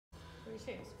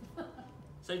it is.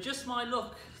 So just my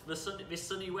luck, this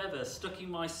sunny weather, stuck in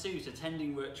my suit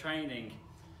attending work training.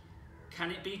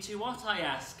 Can it be too hot, I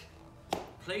ask?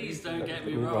 Please don't get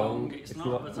me wrong, it's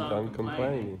not that I'm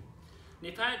complaining.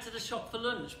 Nip out to the shop for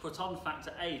lunch, put on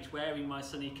factor 8, wearing my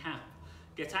sunny cap.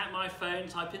 Get out my phone,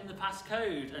 type in the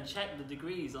passcode and check the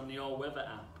degrees on the old weather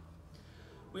app.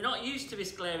 We're not used to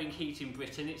this glaring heat in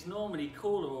Britain, it's normally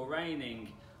cooler or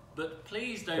raining. But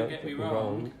please don't get me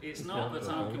wrong, it's not that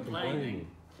I'm complaining.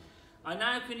 I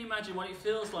now can imagine what it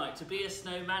feels like to be a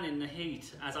snowman in the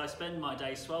heat as I spend my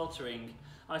day sweltering.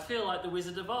 I feel like the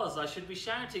Wizard of Oz, I should be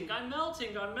shouting, I'm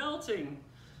melting, I'm melting.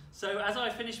 So as I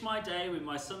finish my day with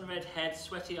my sun-red head,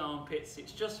 sweaty armpits,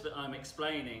 it's just that I'm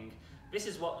explaining. This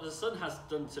is what the sun has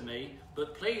done to me,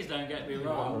 but please don't get me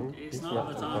wrong, it's not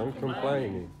that I'm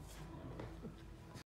complaining.